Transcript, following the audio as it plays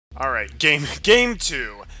Alright, game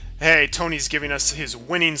 2. Hey, Tony's giving us his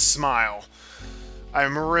winning smile.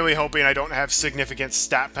 I'm really hoping I don't have significant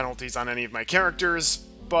stat penalties on any of my characters,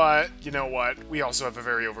 but you know what? We also have a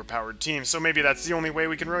very overpowered team, so maybe that's the only way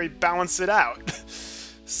we can really balance it out.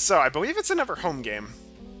 So, I believe it's another home game,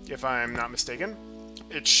 if I'm not mistaken.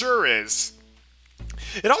 It sure is.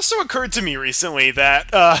 It also occurred to me recently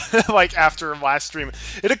that, like after last stream,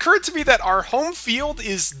 it occurred to me that our home field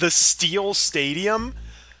is the Steel Stadium,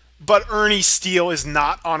 but Ernie Steele is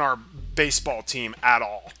not on our baseball team at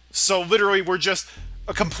all. So literally, we're just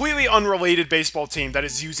a completely unrelated baseball team that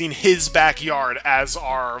is using his backyard as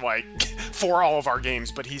our, like, for all of our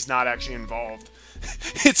games, but he's not actually involved.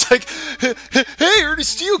 It's like, hey, Ernie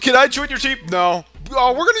Steele, can I join your team? No.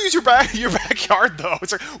 Oh, we're gonna use your backyard, though.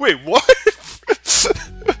 It's like, wait, what?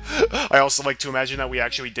 I also like to imagine that we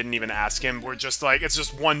actually didn't even ask him. We're just like, it's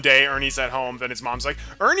just one day, Ernie's at home, then his mom's like,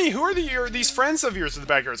 Ernie, who are these friends of yours in the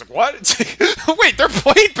backyard? It's like, what? It's like, wait, they're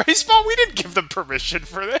playing baseball? We didn't give them permission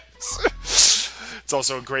for this. It's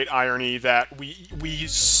also a great irony that we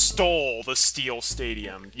stole the Steel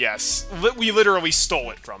Stadium. Yes, we literally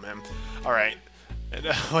stole it from him. All right, and,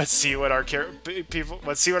 let's see what our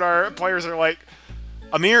players are like.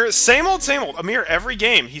 Amir, same old, same old. Amir, every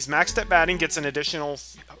game, he's maxed at batting, gets an additional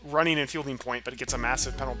running and fielding point, but it gets a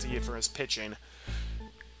massive penalty for his pitching.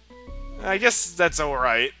 I guess that's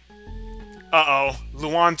alright. Uh-oh.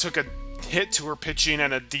 Luan took a hit to her pitching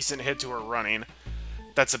and a decent hit to her running.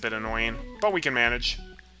 That's a bit annoying, but we can manage.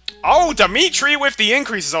 Oh, Dimitri with the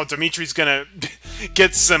increases. Oh, Dimitri's gonna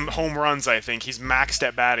get some home runs, I think. He's maxed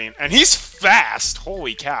at batting, and he's fast.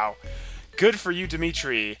 Holy cow. Good for you,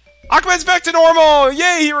 Dimitri. Ahmed's back to normal!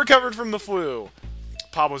 Yay, he recovered from the flu.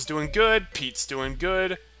 Pablo's doing good. Pete's doing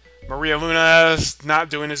good. Maria Luna's not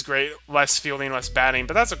doing as great. Less fielding, less batting,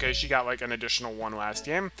 but that's okay. She got like an additional 1 last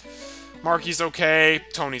game. Marky's okay.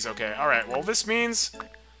 Tony's okay. Alright, well this means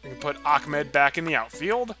we can put Ahmed back in the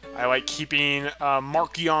outfield. I like keeping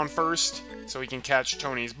Marky on first so he can catch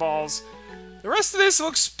Tony's balls. The rest of this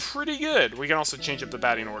looks pretty good. We can also change up the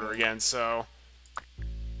batting order again, so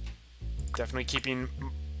definitely keeping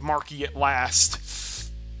Marky at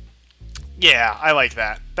last. Yeah, I like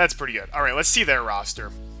that. That's pretty good. Alright, let's see their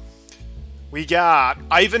roster. We got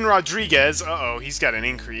Ivan Rodriguez. Uh-oh, he's got an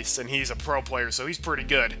increase, and he's a pro player, so he's pretty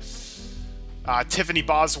good. Tiffany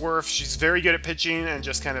Bosworth, she's very good at pitching and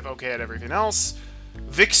just kind of okay at everything else.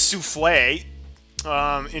 Vic Souffle,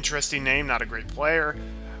 interesting name, not a great player.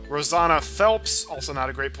 Rosanna Phelps, also not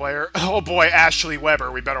a great player. Oh boy, Ashley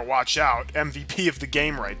Weber, we better watch out. MVP of the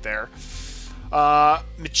game right there.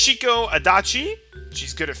 Michiko Adachi,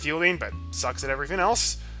 she's good at fielding, but sucks at everything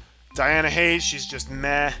else. Diana Hayes, she's just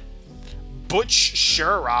meh. Butch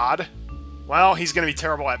Sherrod, well, he's going to be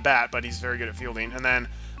terrible at bat, but he's very good at fielding. And then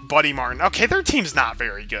Buddy Martin. Okay, their team's not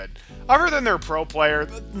very good. Other than their pro player,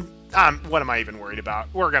 what am I even worried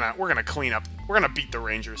about? We're gonna clean up. We're gonna beat the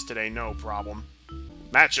Rangers today, no problem.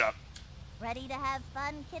 Matchup. Ready to have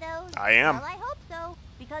fun, kiddos? I am. Well, I hope so,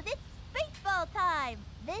 because it's baseball time.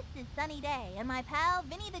 This is Sunny Day, and my pal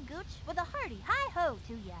Vinny the Gooch with a hearty hi-ho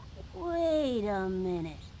to ya. Wait a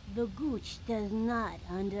minute. The Gooch does not,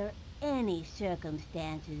 under any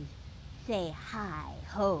circumstances, say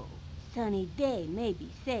hi-ho. Sunny Day may be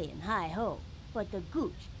saying hi-ho, but the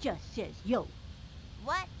Gooch just says yo.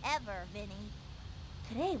 Whatever, Vinny.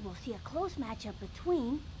 Today we'll see a close matchup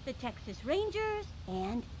between the Texas Rangers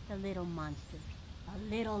and the Little Monsters.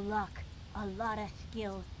 A little luck, a lot of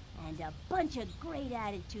skill, and a bunch of great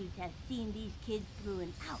attitudes have seen these kids through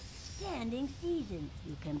an outstanding season.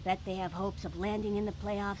 You can bet they have hopes of landing in the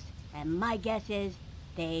playoffs, and my guess is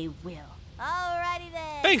they will. Alrighty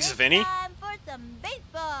then. Thanks, Vinny. It's time for some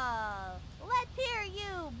baseball. Let's hear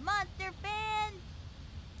you, Monster fans.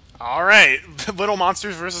 Alright, Little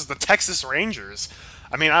Monsters versus the Texas Rangers.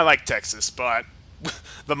 I mean, I like Texas, but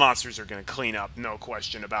the Monsters are going to clean up, no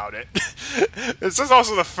question about it. This is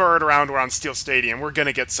also the third round we're on Steel Stadium. We're going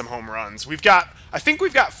to get some home runs. I think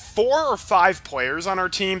we've got 4 or 5 players on our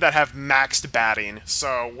team that have maxed batting,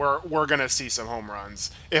 so we're going to see some home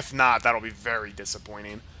runs. If not, that'll be very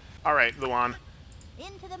disappointing. Alright, Luan.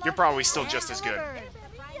 You're probably still just as good.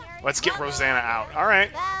 Let's get Rosanna out.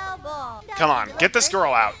 Alright. Come on, get this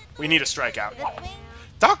girl out. We need a strikeout.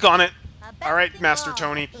 Doggone it. Alright, Master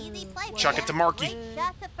Tony. Chuck it to Marky.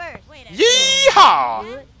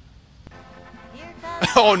 Yeehaw!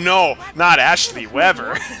 Oh no, not Ashley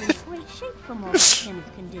Weber.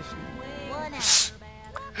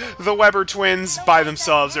 The Weber twins by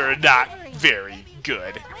themselves are not very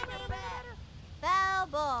good.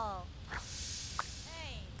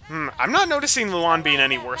 I'm not noticing Luan being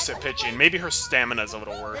any worse at pitching. Maybe her stamina's a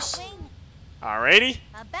little worse. Alrighty.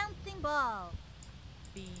 ball.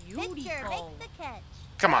 Pitcher Beautiful. makes the catch.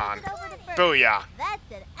 Come on. Throws it over to first. Booyah. That's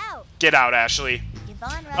an out. Get out, Ashley.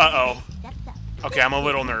 Yvonne Uh-oh. steps up. Okay, I'm a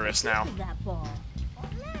little nervous now. This is that ball.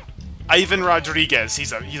 Ivan Rodriguez,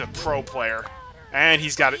 he's a pro player. And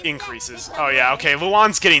he's got increases. Oh yeah, okay,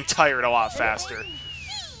 Luan's getting tired a lot faster.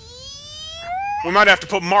 We might have to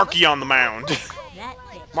put Marky on the mound. That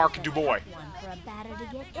pitch. Mark Dubois. One for a batter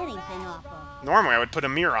to get anything off of. Normally I would put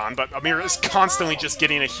Amir on, but Amir is constantly just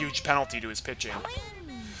getting a huge penalty to his pitching.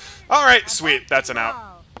 Alright, sweet, that's an out.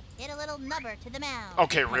 Ball. Hit a little nubber to the mound.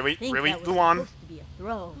 Okay, really? I think Really, that was Luan? supposed to be a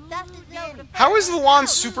throw. Dusted it over to How is first. Luan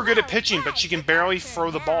super good at pitching, but she can barely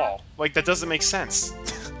throw the ball? Like, that doesn't make sense.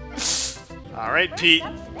 Alright, Pete,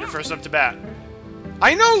 you're first up to bat.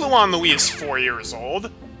 I know Luan Louis is 4 years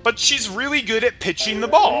old, but she's really good at pitching the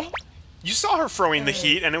ball. You saw her throwing the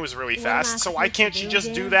heat, and it was really fast, so why can't she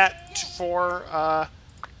just do that for,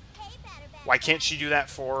 why can't she do that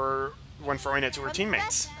for when throwing it to her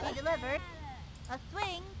teammates? He delivered. A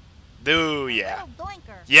swing. Ooh, yeah. Little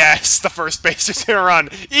doinker. Yes, the first base is gonna run.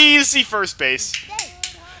 Easy first base.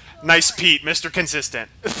 Safe. Nice, Pete, Mr. Consistent.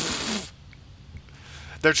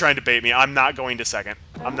 They're trying to bait me. I'm not going to second.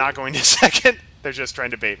 I'm not going to second. They're just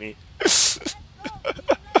trying to bait me.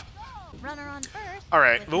 Runner on first.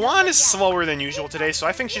 Alright, with Luan no is out. slower than usual today, so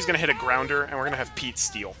I think she's going to hit a grounder, and we're going to have Pete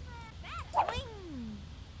steal. Swing.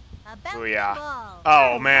 A bouncing Booyah. ball.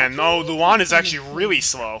 Oh, man. No, Luan is actually really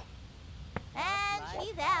slow. And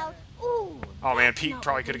she's out. Ooh. Oh, man, Pete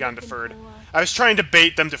probably could have gone to third. I was trying to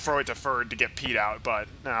bait them to throw it to third to get Pete out, but...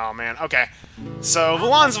 Oh, man. Okay. So,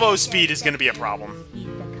 Luan's low speed is going to be a problem. He's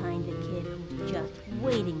the kind of kid who's just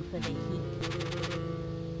waiting for the heat.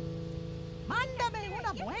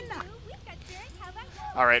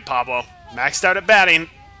 Alright, Pablo. Maxed out at batting.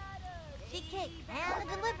 She kicks and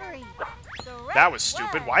the delivery. That was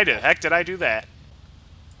stupid. Why the heck did I do that?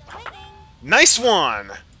 Swinging. Nice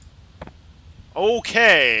one!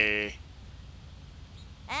 Okay.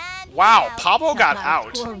 And he's Wow, out. Pablo got Gotta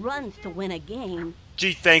out. score runs to win a game.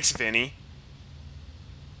 Gee, thanks, Vinny.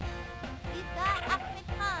 He's got Ahmed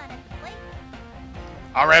Khan at the plate.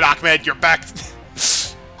 Alright, Ahmed, you're back.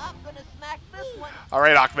 I'm gonna smack this one.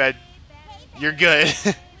 Alright, Ahmed. You're good.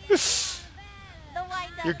 The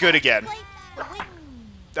windup You're good at the again. plate. Swing.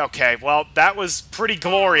 Okay, well, that was pretty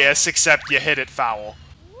glorious, except you hit it foul.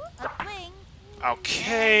 A swing.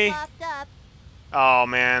 Okay. And popped up. Oh,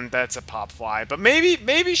 man, that's a pop fly. But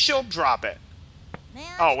maybe she'll drop it. Now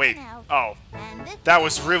Oh, it's wait. an out. Oh, And this that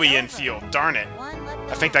was is really over. infield. Darn it. One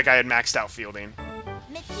left I think that guy had maxed out fielding.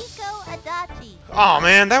 Michiko Adachi. Oh,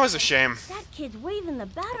 man, that was a shame. That kid's waving the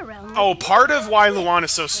bat around. Oh, part of why Luan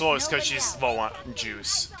is so slow is because she's low on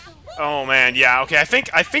juice. Oh man, yeah, okay. I think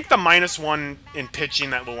the -1 in pitching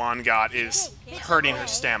that Luan got is hurting her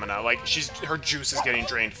stamina. Like her juice is getting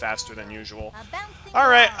drained faster than usual. A bouncing All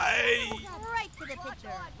right, ball. Right to the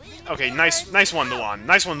pitcher. okay, nice one, Luan.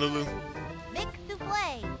 Nice one, Lulu. Vic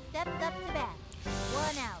Souffle steps up to bat.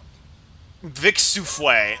 One out. Vic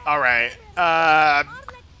Souffle. All right.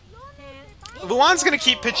 Luan's gonna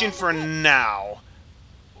keep pitching for now.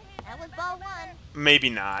 That was ball one. Maybe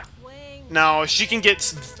not. No, she can get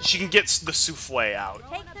the souffle out.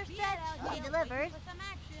 Takes her stretch. She delivers.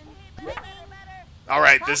 All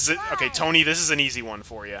right, this is it. Okay, Tony, this is an easy one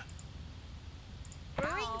for you.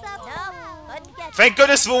 Brings up. No. Couldn't get Thank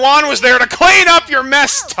goodness Luan was there to clean up your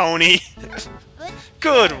mess, Tony. Good.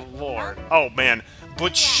 Good lord. Oh man,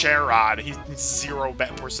 Butch Sherrod. He's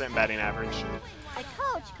 0% batting average. The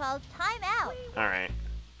coach calls timeout. All right.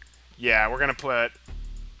 Yeah,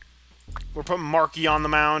 we're putting Marky on the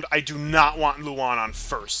mound. I do not want Luan on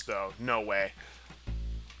first, though. No way.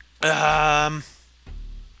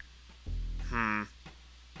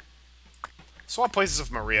 Swap places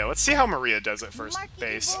with Maria. Let's see how Maria does at first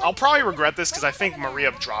base. I'll probably regret this because I think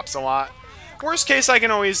Maria drops a lot. Worst case, I can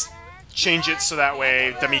always change it so that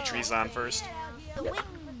way Dimitri's on first. The wing.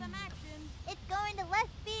 It's going to left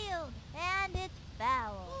field. And it's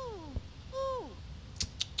foul.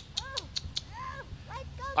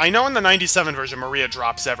 I know in the 97 version Maria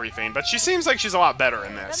drops everything, but she seems like she's a lot better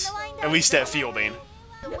in this. At least at fielding.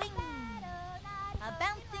 The wing. A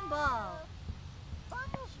bouncing ball.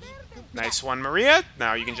 Nice one, Maria.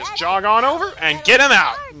 Now you can just jog on over and get him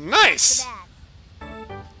out. Nice!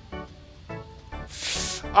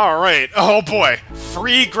 Alright. Oh boy.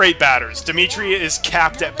 3 great batters. Dimitri is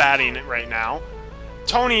capped at batting right now.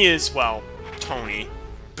 Tony is, well, Tony.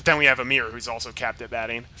 But then we have Amir, who's also capped at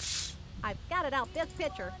batting. I've scouted out this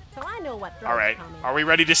pitcher, so I know what All right, are we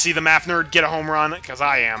ready to see the math nerd get a home run? Because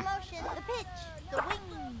I am. The pitch. The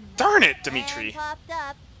wing. Darn it, Dimitri. And popped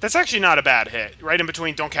up. That's actually not a bad hit. Right in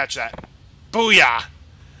between, don't catch that. Booyah!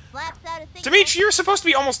 Slaps out a single. Dimitri, you're supposed to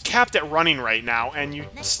be almost capped at running right now, and you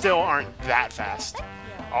still aren't that fast.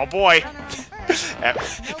 Oh boy.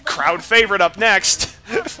 Crowd favorite up next.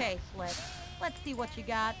 Okay, Slick. Let's see what you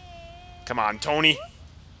got. Come on, Tony.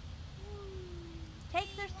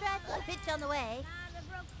 Takes her stretch. Pitch on the way.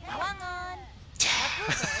 Swung on.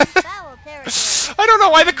 Foul territory. I don't know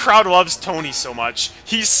why the crowd loves Tony so much.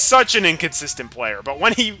 He's such an inconsistent player, but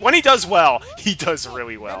when he does well, he does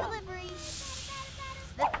really well. Delivery.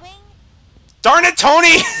 The swing. Darn it,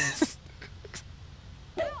 Tony!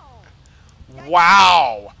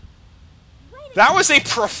 Wow. That was a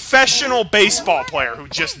professional baseball player who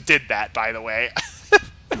just did that, by the way.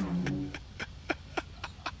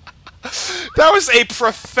 That was a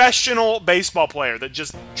professional baseball player that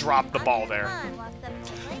just dropped the ball there.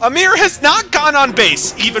 Amir has not gone on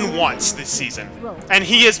base even once this season, and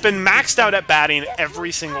he has been maxed out at batting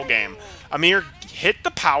every single game. Amir, hit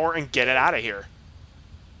the power and get it out of here.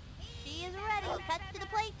 She is ready. Cuts to the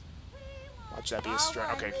plate. Watch that be a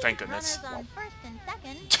strike. Okay, thank goodness. Runners on first and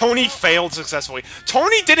second. Tony failed successfully.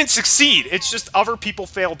 Tony didn't succeed. It's just other people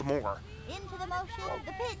failed more. Into the motion.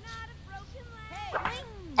 The pitch. Swing.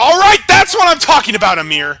 All right, that's what I'm talking about,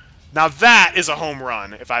 Amir. Now that is a home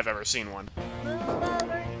run, if I've ever seen one. Move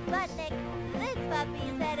over. Sputnik. This puppy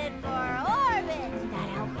is headed for orbit. That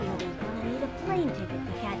outfielder's gonna need a plane ticket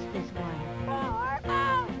to catch this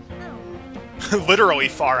one. Literally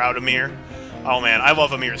far out, Amir. Oh man, I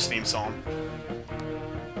love Amir's theme song.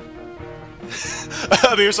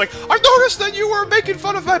 Amir's like, I noticed that you were making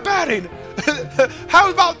fun of my batting. How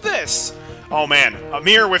about this? Oh man,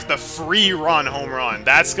 Amir with the free run home run.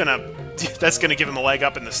 That's gonna give him a leg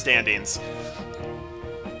up in the standings.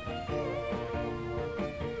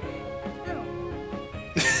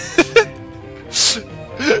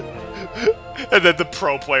 And then the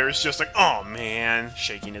pro player is just like, oh man,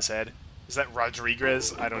 shaking his head. Is that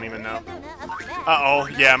Rodriguez? I don't even know. Uh-oh,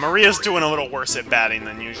 yeah, Maria's doing a little worse at batting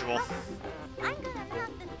than usual. I'm gonna knock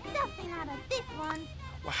the stuffing out of this one.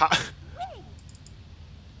 How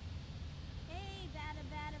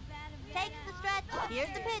Takes the stretch. Here's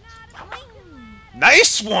the pitch. Swing.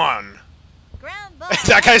 nice one! Ground ball.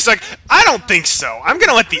 That guy's like, I don't think so. I'm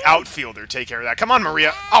gonna let the outfielder take care of that. Come on,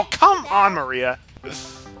 Maria. Oh, come on, Maria.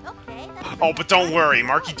 Okay. That's Oh, but don't worry.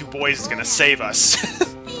 Marky DuBois is gonna save us.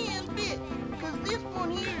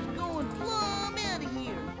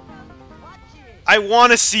 I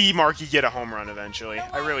want to see Marky get a home run eventually.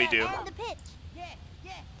 I really do. the pitch.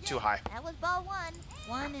 Too high. That was ball one.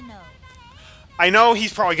 1-0. I know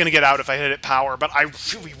he's probably going to get out if I hit it power, but I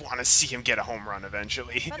really want to see him get a home run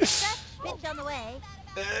eventually. From the stretch, pitch on the way.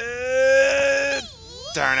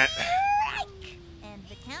 Darn it. And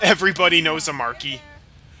the count. Everybody knows a Marky.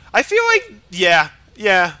 I feel like, yeah,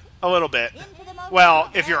 a little bit. Into the motion. Well,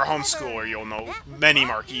 if you're a homeschooler, you'll know many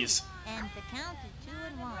Markies. And the count is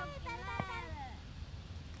 2-1.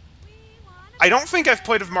 I don't think I've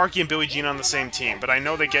played with Marky and Billie Jean on the same team, but I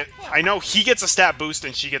know he gets a stat boost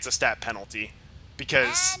and she gets a stat penalty.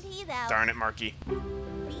 Because, And he's out. darn it, Marky. Pete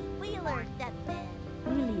Wheeler steps in.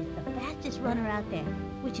 Wheelie is the fastest runner out there,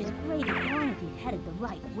 which is great as long as he's headed the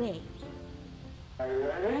right way.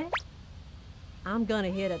 I'm gonna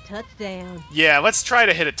hit a touchdown. Yeah, let's try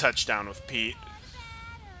to hit a touchdown with Pete.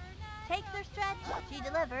 Takes her stretch. She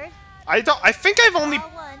delivers. I think I've only Ball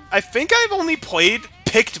one.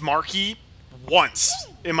 picked Marky once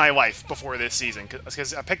in my life before this season,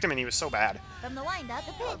 because I picked him and he was so bad. From the windup,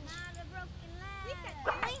 the pitch.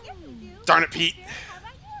 Swing. Darn it, Pete.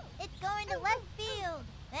 It's going to left field.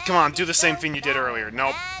 Come on, do the same thing you did earlier.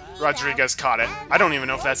 Nope. Rodriguez caught it. I don't even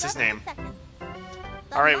know if that's his name.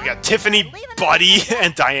 Alright, we got Tiffany, Buddy,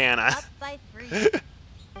 and Diana. Up by 3.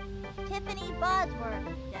 Tiffany Bosworth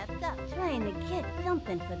steps up. Trying to get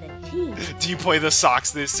something for the team. Do you play the Sox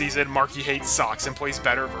this season? Marky hates Sox and plays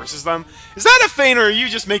better versus them. Is that a feint or are you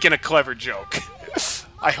just making a clever joke?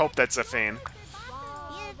 I hope that's a feint.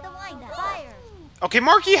 Here's the windup. Fire. Okay,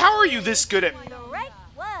 Marky, how are you this good at... Strike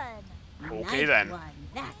one. Okay, Nice then. one.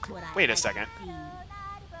 That's what I Wait a like to second. see.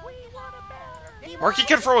 Marky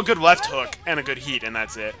can throw a good left hook and a good heat, and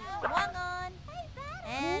that's it. Swung on.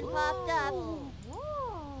 And popped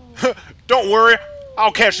up. Don't worry,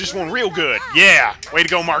 I'll catch this one real good. Yeah, way to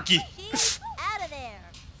go, Marky. She's out of there.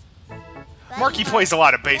 Marky plays a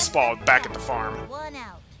lot of baseball back at the farm. 1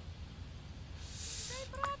 out.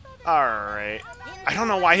 Alright. I don't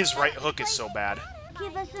know why his right hook is so bad.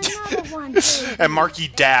 Give us another one, baby. And Marky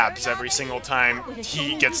dabs every single time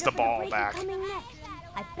he gets the ball back. Coming next.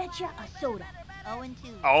 I bet you a soda. 0-2.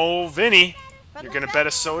 Oh, Vinny, you're gonna bet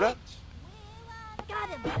a soda? Got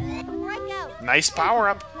him. Strike out. Nice power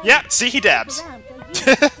up. Yeah, see, he dabs. Around, baby.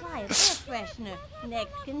 Apply a air freshener.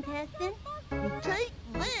 Next contestant. Take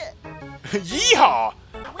lit. Yeehaw!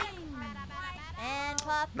 And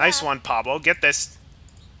pop. Nice one, Pablo. Get this.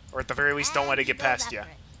 Or at the very least, don't let it get past you.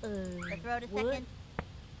 The throw to second.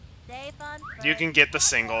 Safe on first. You can get the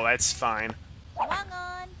single. That's fine. Swung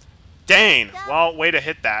on. Dane! Well, way to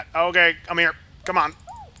hit that. Okay, Amir. Come on.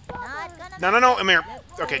 Not gonna No, no, no, Amir.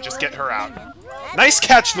 Okay, just get her out. That's Nice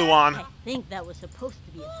catch, Luan. I think that was supposed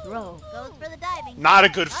to be a throw. Goes for the diving. Not a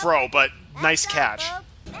good throw, but nice catch.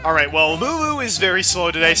 Alright, well, Lulu is very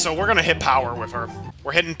slow today, so we're gonna hit power with her.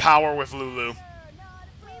 We're hitting power with Lulu.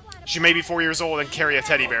 She may be 4 years old and carry a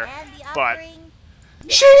teddy bear, but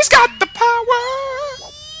she's got the power!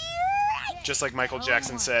 Just like Michael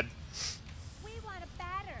Jackson said. We want a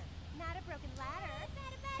batter, not a broken ladder.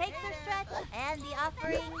 Takes her stretch and the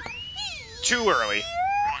offering. Too early.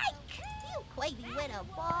 You quavy with a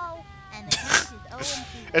ball. And the count is 0-2.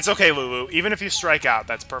 It's okay, Lulu. Even if you strike out,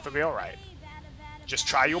 that's perfectly alright. Just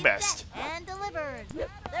try your best. And delivered. Third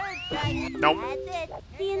strike. Nope. That's it.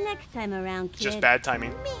 See you next time around, kid. Just bad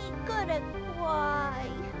timing. Me gonna cry.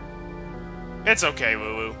 It's okay,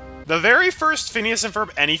 Lulu. The very first Phineas and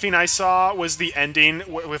Ferb anything I saw was the ending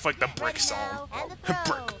with like the brick song. And the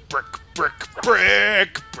throw. Brick, brick, brick,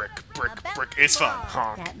 brick, brick, brick, brick. It's fun,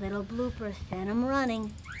 huh? That little blooper sent him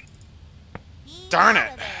running. He's Darn out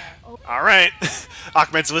it. of there. Alright.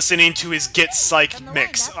 Ahmed's listening to his Get Psych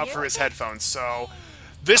mix up for his headphones, so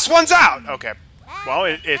this one's out! Okay. Well,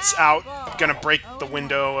 it's out. Gonna break the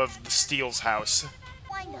window of the Steele's house.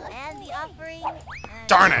 And the offering. And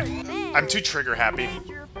Darn it! I'm too trigger happy.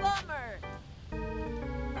 Major bummer.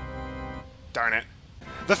 Darn it.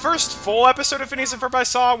 The first full episode of Phineas and Ferb I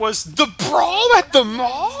saw was The Brawl at the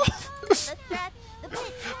Mall? The stretch. The pitch.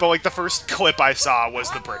 But like the first clip I saw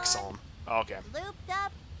was the brick song. Okay. Looped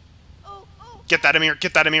up. Get that, Amir.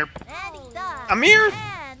 Get that, Amir. And he dives. Amir!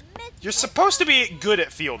 And missed. You're supposed to be good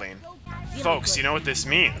at fielding. Folks, you know what this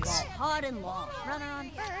means. Hard and long. Runner on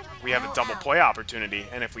first. We have a Ball double out. play opportunity,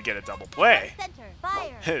 and if we get a double play, Center.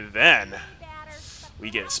 Fire. then we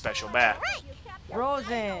get a special bat. Right. Frozen.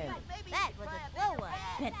 That was a slow one.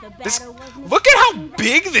 Bet the This, batter wasn't look at how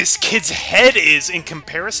big this kid's head is in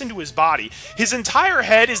comparison to his body. His entire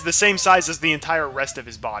head is the same size as the entire rest of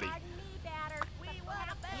his body.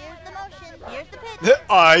 Here's the motion. Here's the pitch.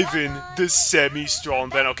 Ivan, the semi-strong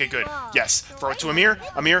Ben. Okay, good. Yes. Throw it to Amir.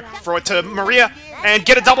 Amir, throw it to Maria, and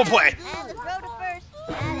get a double play. And the throw to first.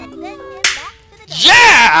 And it sends him back to the double.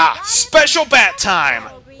 Yeah! Special bat time!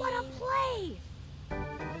 What a play!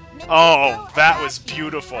 Oh, that was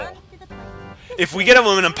beautiful. Runs to the plate. If we get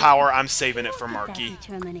aluminum power, I'm saving it for That Marky.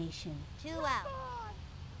 determination. 2 out.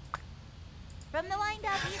 From the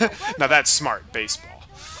windup, he's a Now that's smart baseball.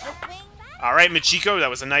 the swing. All right, Michiko, that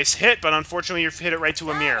was a nice hit, but unfortunately you hit it right to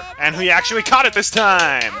Amir. And he actually caught it this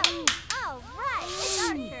time! All right, it's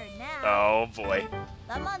our turn now. Oh, boy.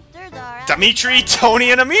 The monsters are out. Dimitri,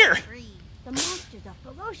 Tony, and Amir! Three. The monsters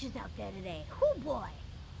are ferocious out there today. Hoo boy!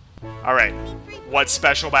 All right, what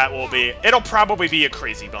special bat will be? It'll probably be a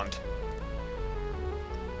crazy bunt.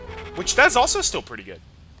 Which, that's also still pretty good.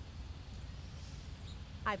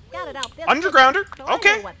 I've got it out this Undergrounder? so I know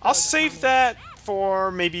Okay, what I'll throws save coming. that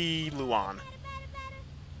for maybe Luan.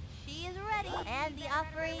 She is ready. And the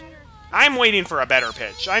offering. I'm waiting for a better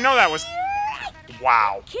pitch. I know that was...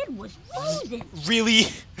 Wow. Kid was losing. Really?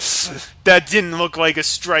 That didn't look like a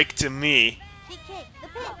strike to me. She kicked the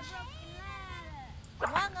pitch.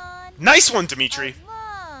 Swung on. Nice one, Dimitri.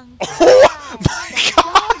 Long. Oh my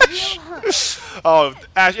gosh! Oh,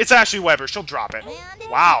 it's Ashley Weber. She'll drop it.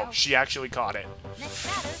 Wow, she actually caught it. Next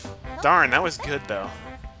batter. Darn, that was good, though.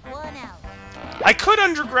 1 out. I could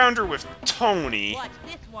undergrounder with Tony, Watch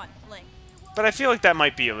this one, Slick. but I feel like that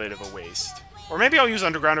might be a bit of a waste. Or maybe I'll use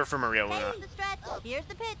undergrounder for Maria Luna. Here's the stretch. Here's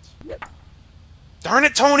the pitch. Darn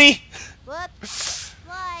it, Tony! Whoops.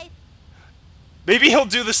 Slice. Maybe he'll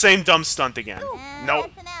do the same dumb stunt again. And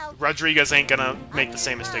Nope. that's an out. Rodriguez ain't gonna make the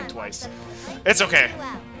same mistake twice. It's okay. 2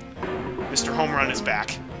 out. Mr. Home Run is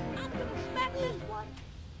back.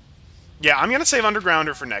 Yeah, I'm gonna save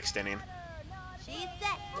undergrounder for next inning. She's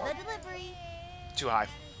set. The delivery. Too high.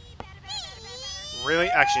 Really?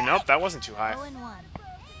 Actually, nope, that wasn't too high. 0-1.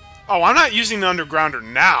 Oh, I'm not using the undergrounder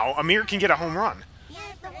now. Amir can get a home run.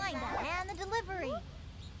 Here's the windup and the delivery.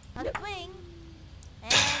 A swing.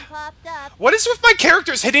 And popped up. What is with my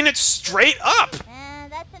characters hitting it straight up?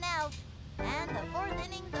 And that's an out. And the 4th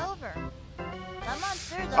inning's over. The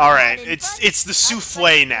monsters are All right, out in it's front the of souffle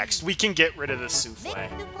Frankie. next. We can get rid of the souffle.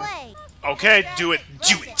 Mix souffle. Okay, do it.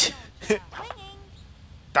 Do it. Swinging.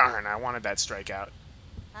 Darn, I wanted that strikeout.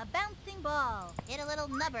 A bouncing ball. Hit a little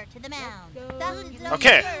nubber to the mound.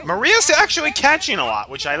 Okay, Maria's actually catching a lot,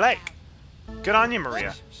 which I like. Good on you,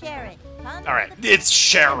 Maria. Share it. Alright,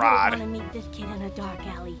 it's I wouldn't want to Sherrod. meet this kid in a dark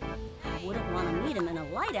alley. I wouldn't want to meet him in a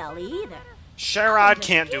light alley either. Sherrod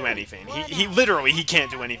can't do anything. He literally, he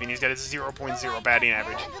can't do anything. He's got a 0.0 batting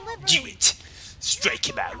average. Do it. Strike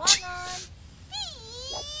him out.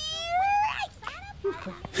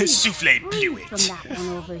 Souffle blew From it. that one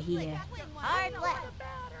over here. Hard left.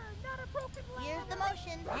 Here's the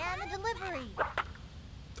motion and the delivery.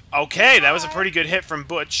 Okay, that was a pretty good hit from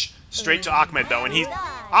Butch. Straight to Ahmed, though, and he's...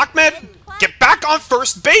 Ahmed, get back on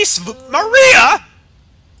first base! Maria!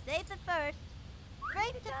 Save the first.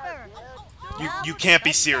 Straight to first. You can't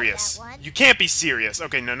be serious. You can't be serious.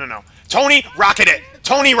 Okay, no. Tony, rocket it!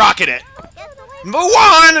 Tony, rocket it! Move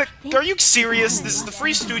on! Are you serious? This is the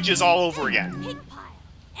Free Stooges all over again. Pig pile.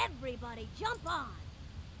 Everybody jump on.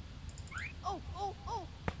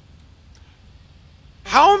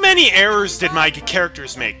 How many errors did my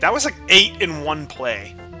characters make? That was like 8 in one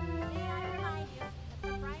play.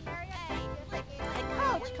 The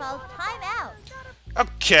coach calls timeout.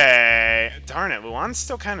 Okay. Darn it, Luan's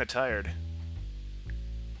still kind of tired.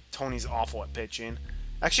 Tony's awful at pitching.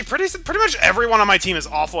 Actually, pretty much everyone on my team is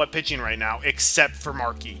awful at pitching right now, except for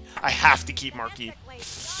Marky. I have to keep Marky.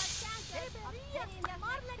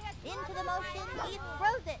 Into the motion, he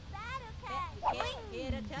throws it.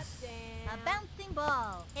 A bouncing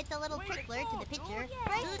ball. It's a little trickler to the pitcher.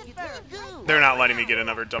 Straight to first. They're not letting me get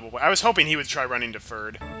another double play. I was hoping he would try running to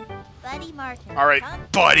third. Buddy Martin. All right,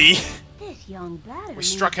 buddy. This young batter. We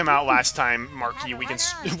struck him out last time, Marky. We can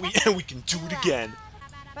we can do it again.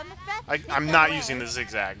 From the stretch, I'm not using the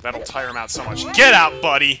zigzag. That'll tire him out so much. Get out,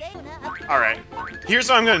 buddy. All right. Here's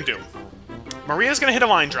what I'm gonna do. Maria's gonna hit a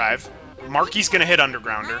line drive. Marky's gonna hit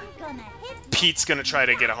undergrounder. Pete's gonna try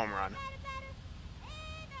to get a home run.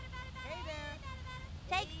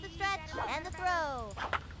 Takes the stretch and the throw.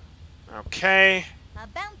 Okay. A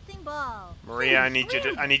bouncing ball. Maria, I need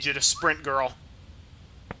you to sprint, girl.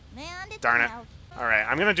 And it's Darn it. out. All right,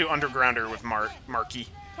 I'm gonna do undergrounder with Marky,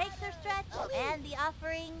 Takes her stretch and the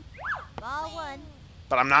offering. Ball one.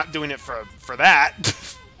 but I'm not doing it for that.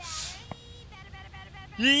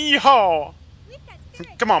 Yeehaw!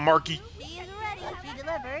 Come on, Marky. She's ready. She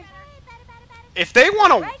delivers. If they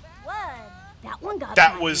want to, Strike one. That one got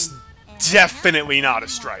that back was in. definitely not a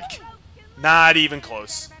strike. Not even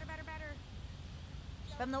close.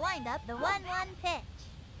 From the windup, the 1-1 pitch.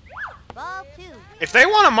 Ball two. If they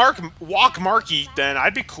want to walk Marky, then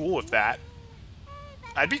I'd be cool with that.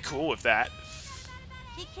 I'd be cool with that.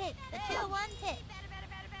 She kicks the 2-1 pitch.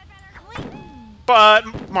 Swing.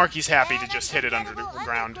 But Marky's happy to just hit it under the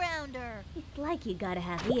ground. Undergrounder. It's like you gotta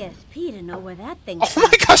have ESP to know where that thing's Oh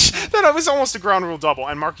my gosh, that was almost a ground rule double,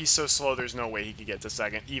 and Marky's so slow there's no way he could get to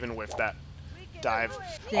second, even with that dive.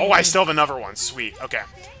 Oh, I still have another one. Sweet. Okay.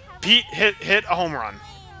 Pete hit a home run.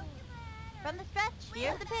 From the stretch,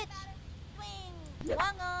 here's the pitch. Swing.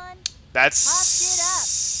 Swung on.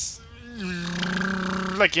 That's...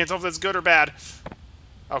 I can't tell if that's good or bad.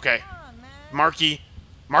 Okay. Marky,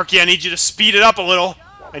 I need you to speed it up a little.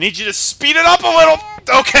 I need you to speed it up a little.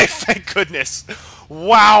 Okay, thank goodness.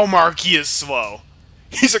 Wow, Marky is slow.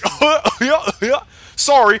 He's like, yeah.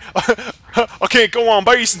 Sorry, I can't go on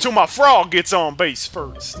base until my frog gets on base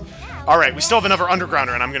first. All right, we still have another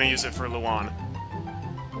undergrounder, and I'm gonna use it for Luan.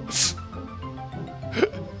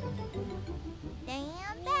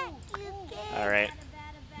 All right,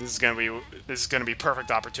 this is gonna be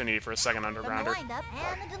perfect opportunity for a second From the undergrounder. windup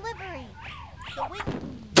and the delivery. The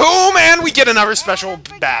wing. Boom, and we get another special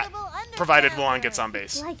bat, provided Luan gets on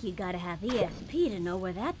It's base. like you gotta have ESP to know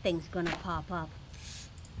where that thing's gonna pop up.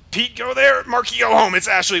 Pete, go there. Marky, go home. It's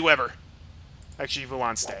Ashley Weber. Actually,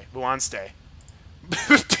 Luan, stay.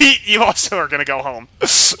 Pete, you also are gonna go home. He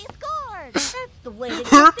scored. That's the way to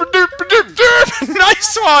Derp, get derp, derp, derp.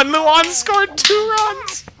 Nice one. Luan scored 2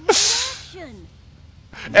 runs. action.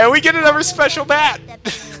 And we get another special bat.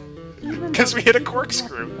 Even 'Cause though we hit a the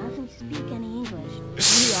corkscrew. He doesn't speak any English.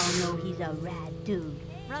 We all know he's a rad dude.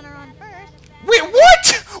 Runner on first. Wait,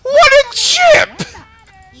 what? What a chip!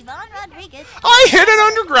 Yvonne Rodriguez. I hit an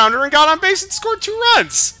undergrounder and got on base and scored 2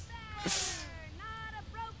 runs.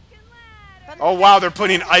 From the Oh wow, they're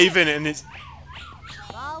putting Ivan in his...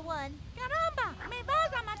 ball one.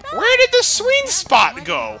 Where did the swing spot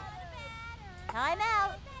go?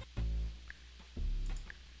 Timeout.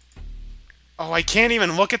 Oh, I can't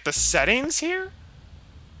even look at the settings here?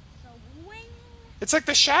 It's like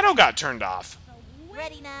the shadow got turned off.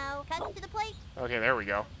 Ready now. Cut to the plate. Okay, there we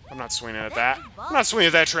go. I'm not swinging at that. I'm not swinging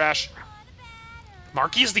at that trash.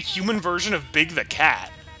 Marky is the human version of Big the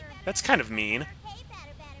Cat. That's kind of mean.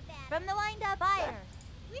 From the windup, fire.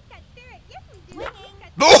 We've got spirit. Yes, we do. Swinging.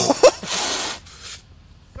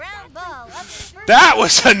 Ground ball up the first. That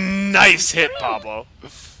was a nice hit, Pablo.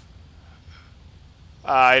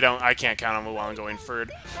 I can't count on Luan going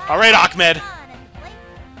third. All right, Ahmed.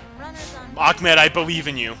 Runners on Ahmed, I believe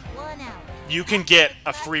in you. 1 out. You can get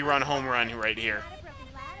a free run home run right here.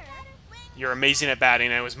 You're amazing at batting,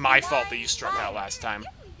 and it was my fault that you struck out last time.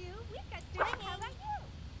 We do. We've got spirit. How about you?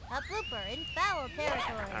 A blooper in foul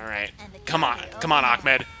territory. All right. And the Come on. catcher Come on, over.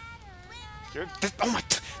 Ahmed. Oh my...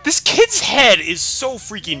 This kid's head is so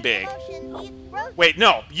freaking big. Motion meets rotation. Wait,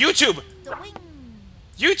 no. YouTube! Swing.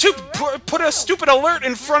 YouTube put a stupid alert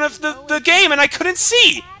in front of the game, and I couldn't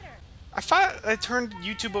see! I thought I turned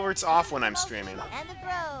YouTube alerts off when I'm streaming. And the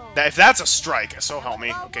throw. If that's a strike, so help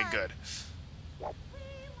me. Okay, good.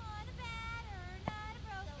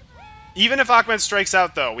 Even if Ahmed strikes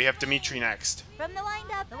out, though, we have Dimitri next. From the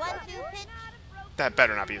windup, the 1-2 pitch. That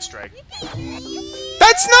better not be a strike.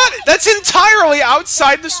 That's not... That's entirely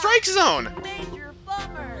outside the strike zone! Major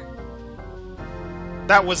bummer.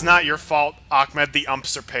 That was not your fault, Ahmed. The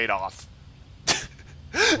umps are paid off.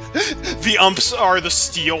 The umps are the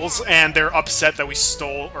steals, and they're upset that we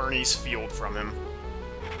stole Ernie's field from him.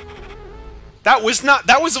 That was not...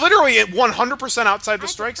 That was literally 100% outside the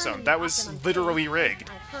strike zone. That was literally rigged.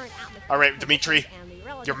 Alright, Dimitri.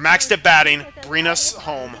 You're maxed at batting. Bring us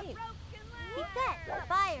home. He's set.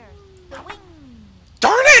 Fire. Swing.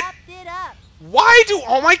 Darn it! Popped it up. Why do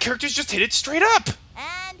all my characters just hit it straight up?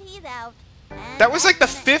 And he's out. And That was like the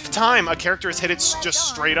that's next. 5th time a character has hit it Left just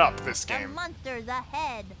on. straight up this The game. Monsters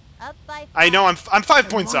ahead. Up by 5. I know, I'm 5 The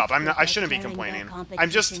points up. Monsters I are shouldn't be tearing their complaining. I'm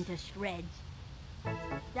just... competition to shreds.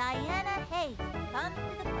 Diana Hayes comes to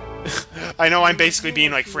the plate. I know I'm basically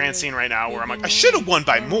being like Francine right now, where I'm like, I should have won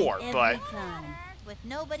by more, Every but... time. With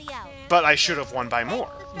nobody out. But I should have won by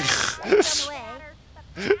more.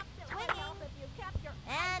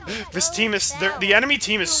 This team is... The enemy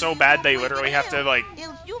team is so bad, they literally have to, like...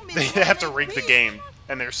 They have to rig the game,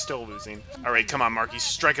 and they're still losing. Alright, come on, Marky.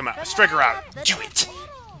 Strike him out. Strike her out. Do it.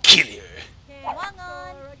 Kill her.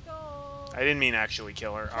 I didn't mean actually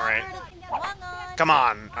kill her. Alright. Come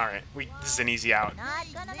on. Alright. This is an easy out. Not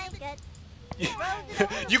gonna make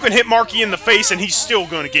it. You can hit Marky in the face, and he's still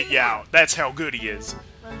going to get you out. That's how good he is.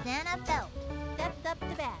 Rosanna Belt steps up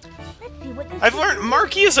to bat. Let's see what this I've learned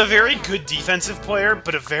Marky is a very good defensive player,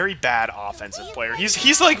 but a very bad offensive player.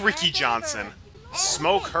 He's like Ricky Johnson.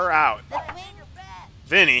 Smoke her out. The swing.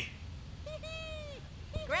 Vinny.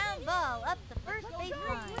 Ground ball up the first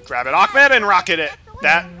baseline. Grab it, Ahmed, and rocket it.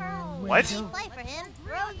 That... What? Play for him.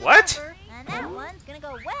 Throws it What? over, and that one's gonna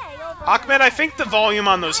go way over. Ahmed, I think the volume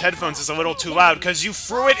on those headphones is a little too loud because you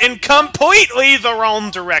threw it in completely the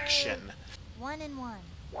wrong direction. 1-1.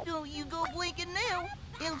 Don't you go blinking now,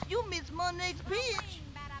 else you miss my next pitch.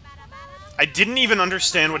 I didn't even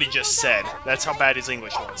understand what he just said. That's how bad his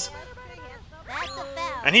English was. That's a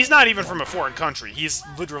foul. And he's not even from a foreign country. He's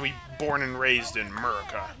literally born and raised in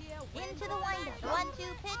America. Into the windup. 1-2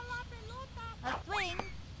 pitch. A swing.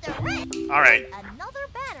 Direct. Alright. Another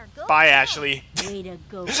batter goes Bye, down. Ashley. Way to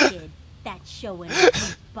go, kid. That's showing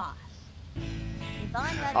who's boss. Yvonne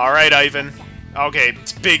Rodriguez. Alright, Ivan. Okay,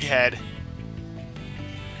 it's Big Head.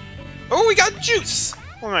 Oh, we got juice!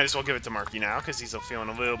 We might as well give it to Marky now, because he's feeling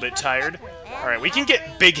a little bit tired. Alright, we can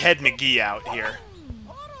get Big Head McGee out here.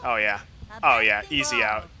 Oh, yeah. Oh, yeah. Easy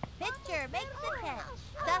out. Pitcher makes the catch.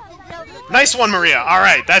 Stuffs it over the Nice one, Maria.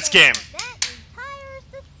 Alright, that's game. That retires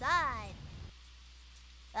the side.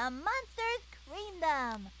 The Monsters creamed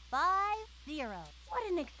them. 5-0.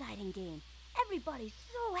 What an exciting game. Everybody's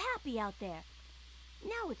so happy out there.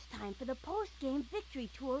 Now it's time for the post-game victory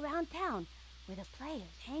tour around town, where the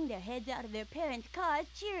players hang their heads out of their parents' cars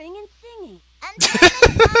cheering and singing. Until next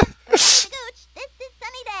time, for the Gooch, this is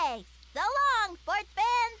Sunny Day. So long, sports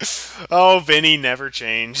fans. Oh, Vinny never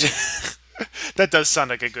changed. That does sound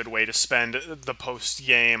like a good way to spend the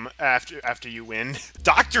post-game after you win.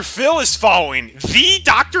 Dr. Phil is following. The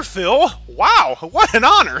Dr. Phil? Wow, what an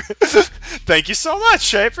honor. Thank you so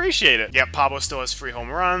much. I appreciate it. Yeah, Pablo still has 3 home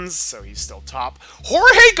runs, so he's still top.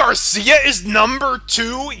 Jorge Garcia is number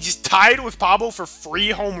 2. He's tied with Pablo for 3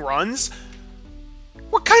 home runs.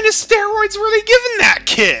 What kind of steroids were they giving that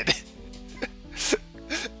kid?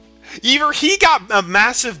 Either he got a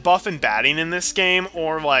massive buff in batting in this game,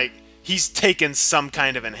 or, like, he's taken some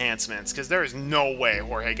kind of enhancements, because there is no way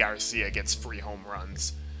Jorge Garcia gets 3 home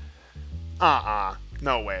runs.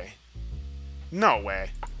 No way. No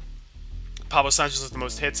way. Pablo Sanchez has the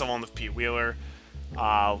most hits, along with Pete Wheeler.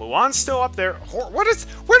 Luan's still up there. Where did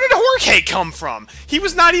Jorge come from? He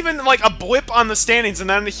was not even, like, a blip on the standings, and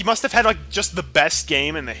then he must have had, like, just the best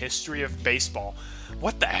game in the history of baseball.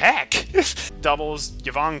 What the heck? Doubles,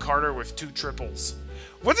 Yvonne Carter with 2 triples.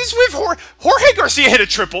 What is with Jorge Garcia hit a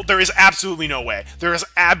triple? There is absolutely no way. There is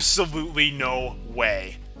absolutely no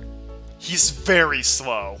way. He's very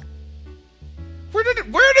slow. Where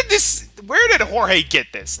did Jorge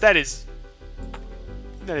get this? That is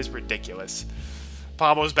ridiculous.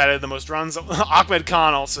 Pablo's batted the most runs. Ahmed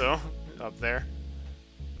Khan also up there.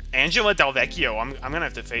 Angela Del Vecchio. I'm gonna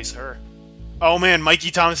have to face her. Oh man,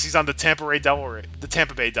 Mikey Thomas. He's on the Tampa Bay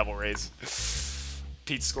Devil Rays.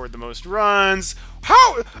 Pete scored the most runs.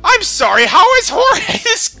 How? I'm sorry. How is Jorge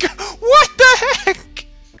this? What the heck?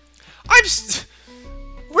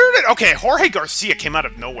 Okay, Jorge Garcia came out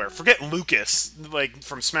of nowhere. Forget Lucas, like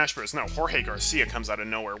from Smash Bros. No, Jorge Garcia comes out of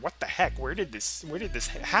nowhere. What the heck? Where did this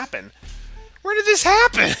happen? Where did this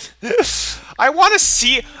happen? I want to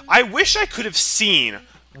see. I wish I could have seen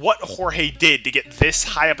what Jorge did to get this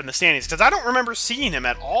high up in the standings, because I don't remember seeing him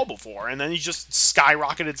at all before, and then he just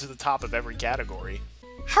skyrocketed to the top of every category.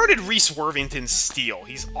 How did Reese Worthington steal?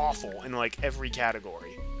 He's awful in, like, every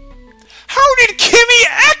category. How did Kimmy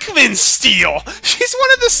Ekman steal? She's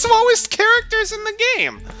one of the slowest characters in the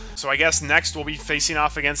game. So I guess next we'll be facing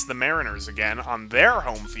off against the Mariners again on their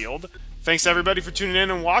home field. Thanks everybody for tuning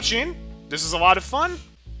in and watching. This is a lot of fun.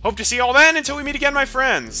 Hope to see you all then. Until we meet again, my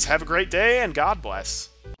friends. Have a great day and God bless.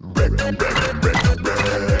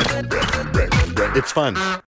 It's fun.